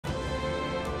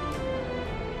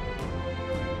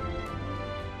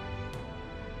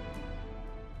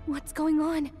What's going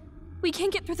on? We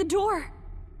can't get through the door.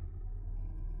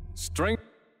 Strange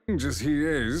as he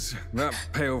is, that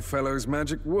pale fellow's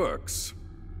magic works.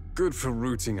 Good for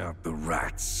rooting out the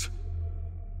rats.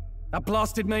 That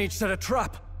blasted mage set a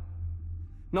trap.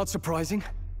 Not surprising.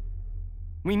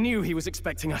 We knew he was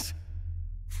expecting us.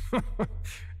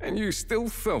 And you still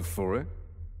fell for it?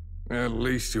 At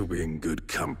least you'll be in good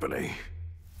company.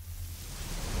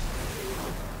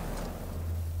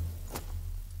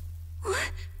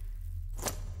 What?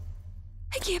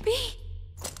 It can't be.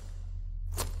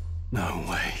 No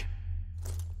way.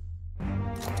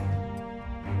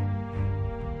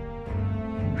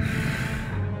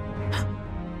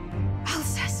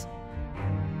 Alcest.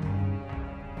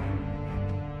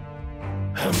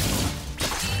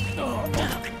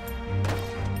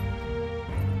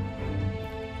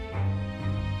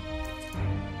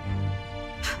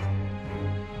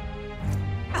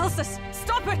 Alcest,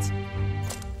 stop it!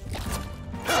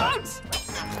 Don't!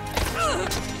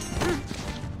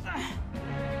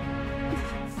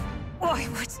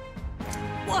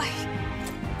 Why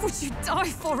would you die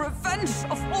for revenge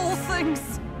of all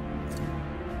things?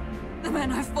 The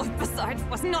man I fought beside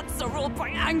was not so ruled by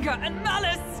anger and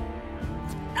malice.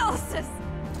 Alcest,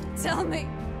 tell me,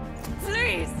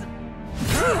 please.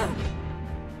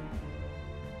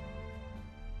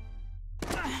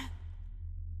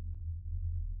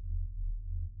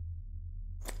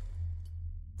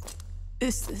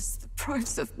 Is this the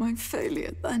price of my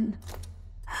failure, then?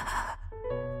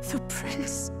 The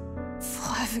prince,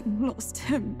 for having lost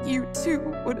him, you too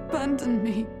would abandon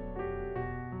me.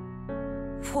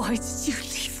 Why did you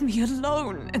leave me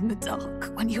alone in the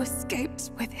dark when you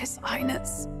escaped with his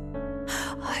highness?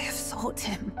 I have sought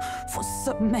him for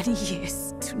so many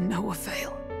years to no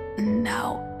avail, and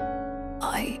now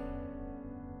I...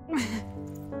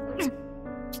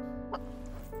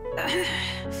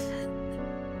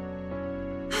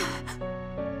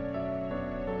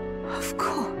 Of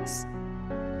course.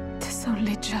 'Tis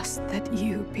only just that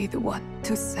you be the one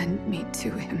to send me to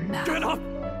him now. Get up!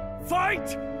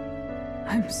 Fight!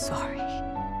 I'm sorry.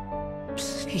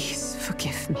 Please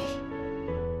forgive me.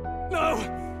 No!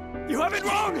 You have it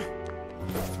wrong!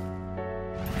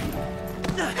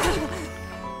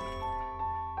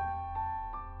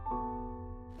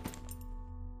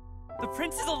 The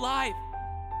prince is alive!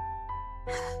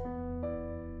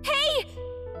 Hey!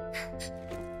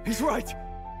 He's right.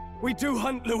 We do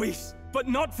hunt Luis, but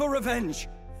not for revenge.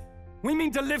 We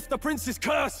mean to lift the prince's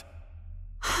curse.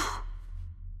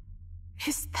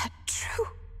 Is that true?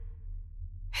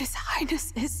 His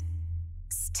Highness is...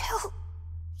 still...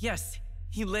 Yes,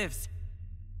 he lives.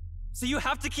 So you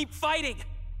have to keep fighting!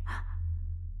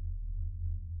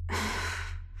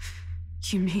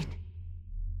 You mean...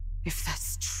 if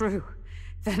that's true,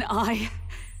 then I...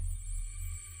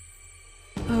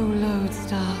 O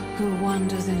lodestar who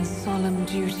wanders in solemn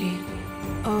duty,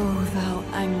 O thou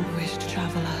anguished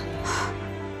traveler.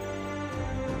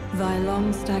 Thy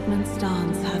long stagnant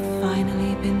stance hath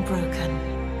finally been broken.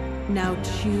 Now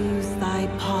choose thy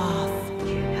path.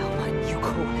 Now my new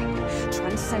calling,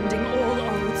 transcending all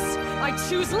oaths, I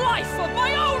choose life of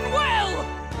my own will!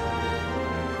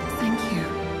 Thank you.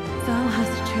 Thou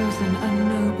hast chosen a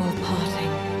noble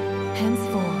parting.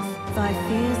 Henceforth, thy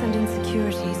fears and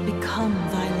insecurities become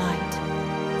thy light.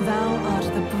 Thou art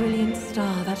the brilliant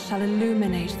star that shall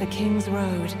illuminate the King's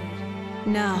Road.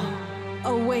 Now,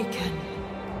 awaken.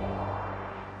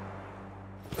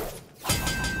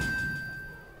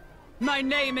 My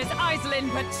name is Aislinn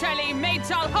Pacelli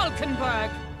Majal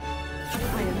Hulkenberg.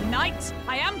 I am knight,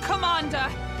 I am commander,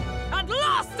 and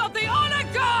last of the Honor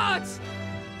Guard!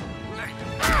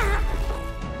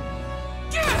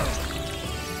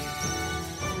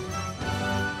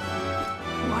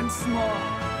 Once more,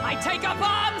 I take up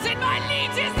arms in my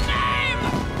liege's name!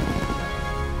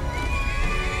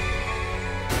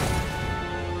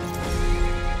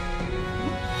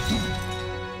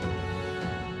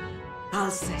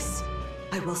 Alcest,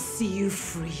 I will see you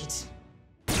freed.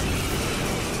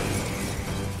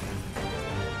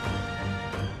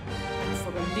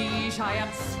 For a liege I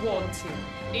am sworn to,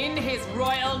 in his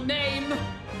royal name.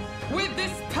 With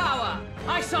this power,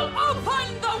 I shall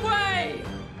open the way!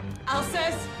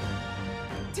 Alcest,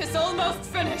 'tis almost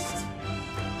finished.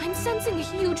 I'm sensing a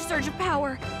huge surge of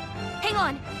power. Hang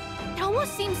on. It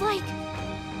almost seems like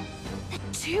the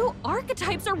two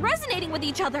archetypes are resonating with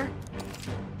each other.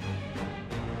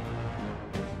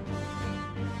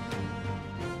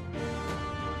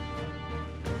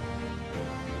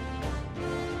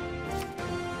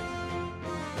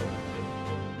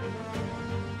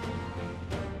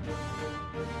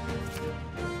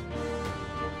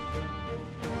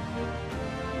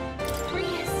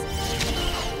 Curious.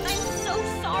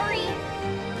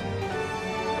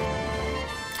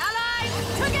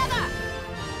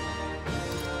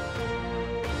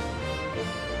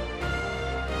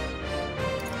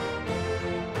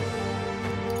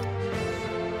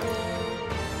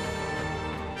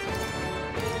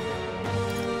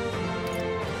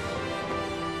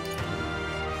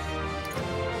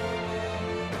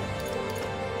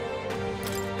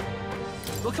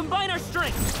 We'll combine our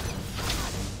strength!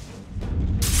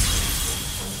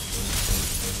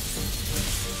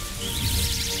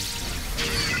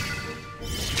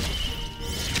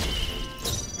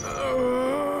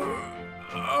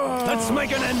 Let's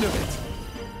make an end of it!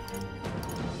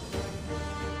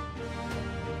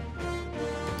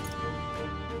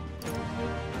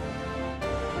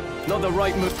 Not the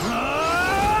right move.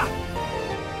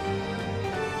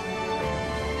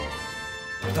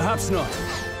 Perhaps not.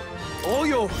 All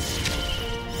yours.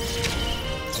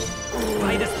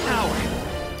 By this power!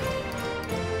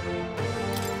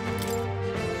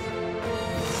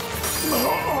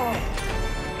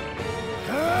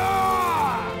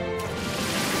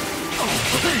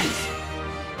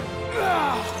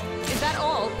 Is that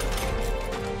all?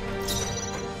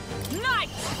 Knight!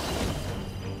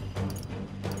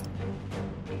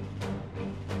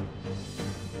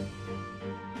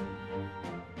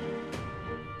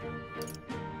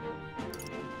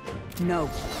 No.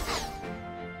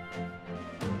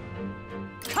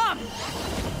 Come!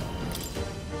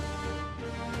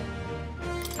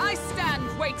 I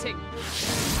stand waiting.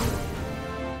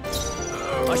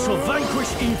 I shall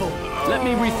vanquish evil. Let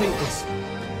me rethink this.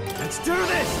 Let's do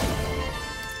this!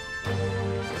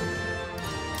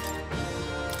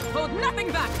 Hold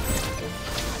nothing back!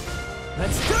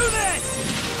 Let's do this!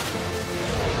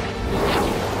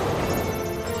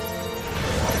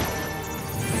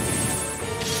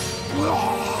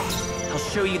 I'll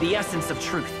show you the essence of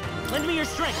truth. Lend me your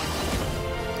strength!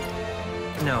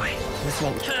 No, this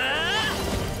won't...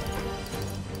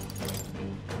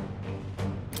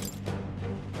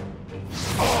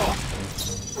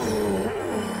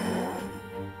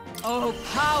 Oh,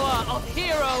 power of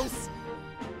heroes!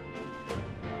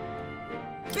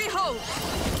 Behold!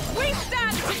 We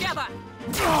stand together!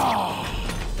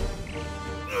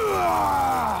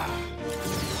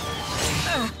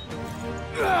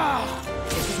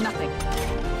 This is nothing.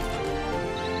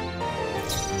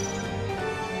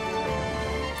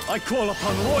 I call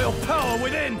upon royal power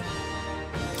within!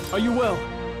 Are you well?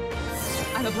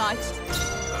 I'm obliged.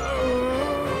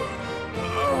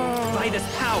 By this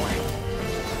power!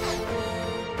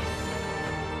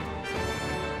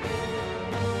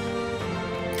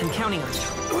 I'm counting on you.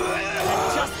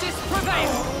 Let justice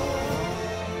prevail!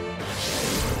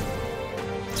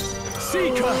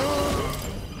 Seeker!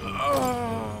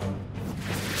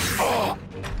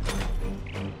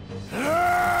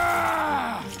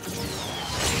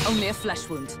 Only a flesh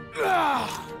wound.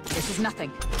 This is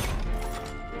nothing.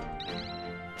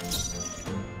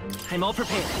 I'm all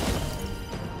prepared.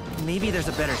 Maybe there's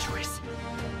a better choice.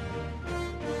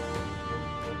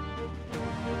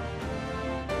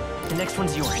 The next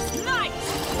one's yours. Knight!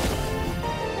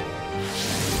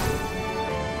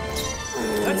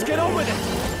 Let's get on with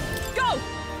it! Go!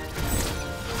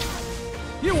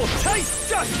 You will taste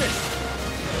justice!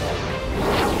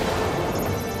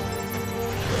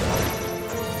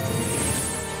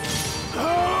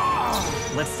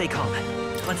 Let's stay calm.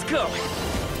 Let's go!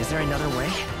 Is there another way?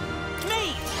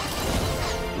 Me!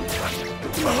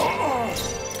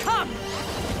 Come!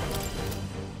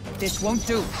 This won't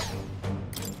do.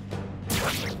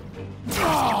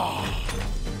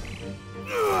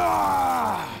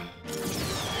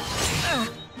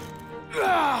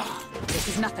 This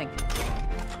is nothing.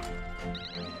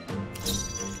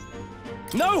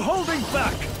 No holding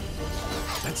back!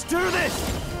 Let's do this!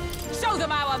 Show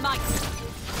them our might!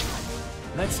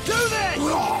 Let's do this!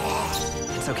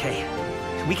 It's okay.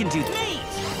 We can do this.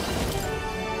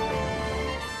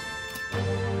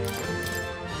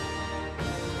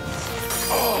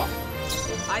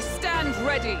 I stand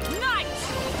ready! Knight!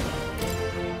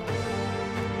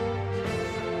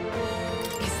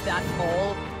 Is that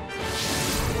all?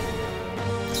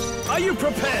 Are you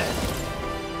prepared?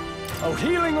 Oh,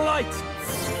 healing light!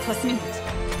 Plus minute.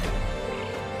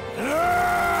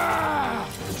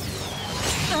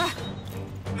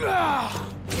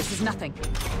 This is nothing.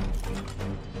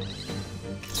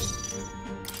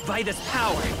 By this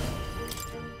power!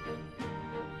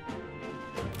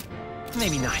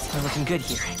 Maybe not. We're looking good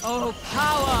here. Oh,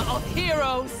 power of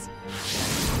heroes!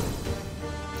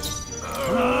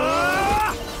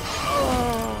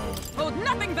 Hold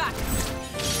nothing back!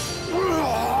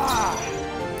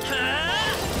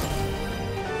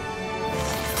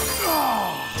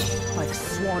 By the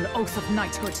sworn oath of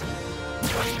knighthood.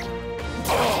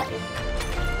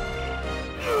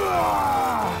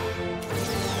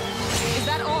 Is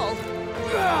that all?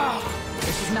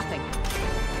 This is nothing.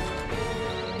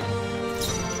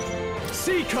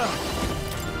 Seeker!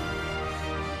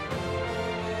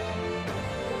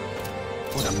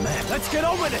 What a man! Let's get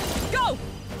on with it! Go!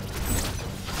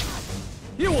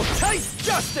 You will taste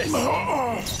justice!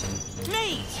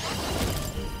 Me!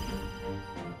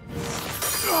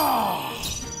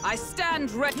 I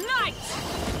stand ready. Knight!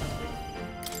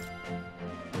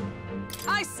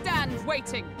 I stand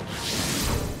waiting.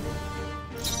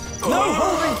 No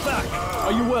holding back!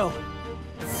 Are you well?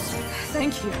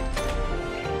 Thank you.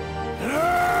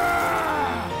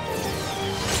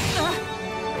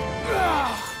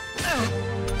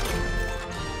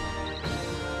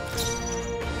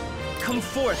 Come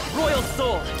forth, royal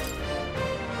soul!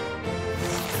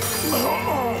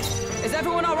 Is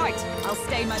everyone all right? I'll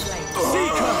stay my blade.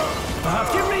 Seeker!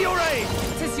 Perhaps give me your aid!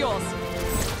 It is yours.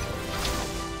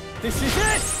 This is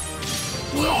it!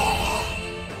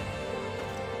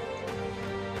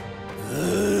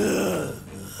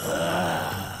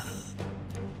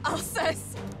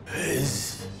 Alcest!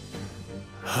 His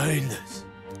Highness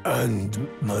and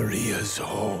Maria's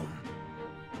home.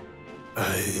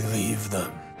 I leave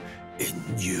them in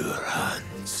your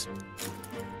hands.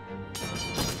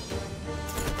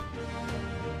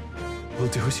 We'll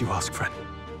do as you ask, friend.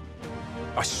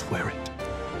 I swear it.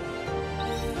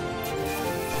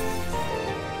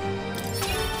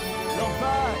 Not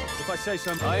bad, if I say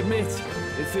so. I admit,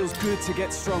 it feels good to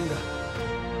get stronger.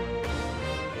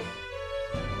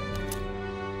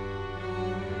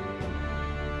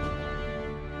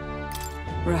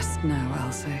 Rest now,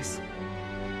 Alcest.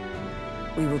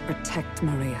 We will protect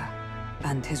Maria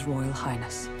and His Royal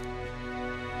Highness.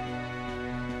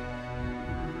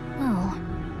 Well,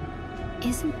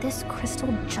 isn't this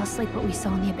crystal just like what we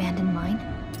saw in the abandoned mine?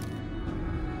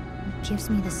 It gives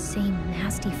me the same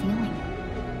nasty feeling.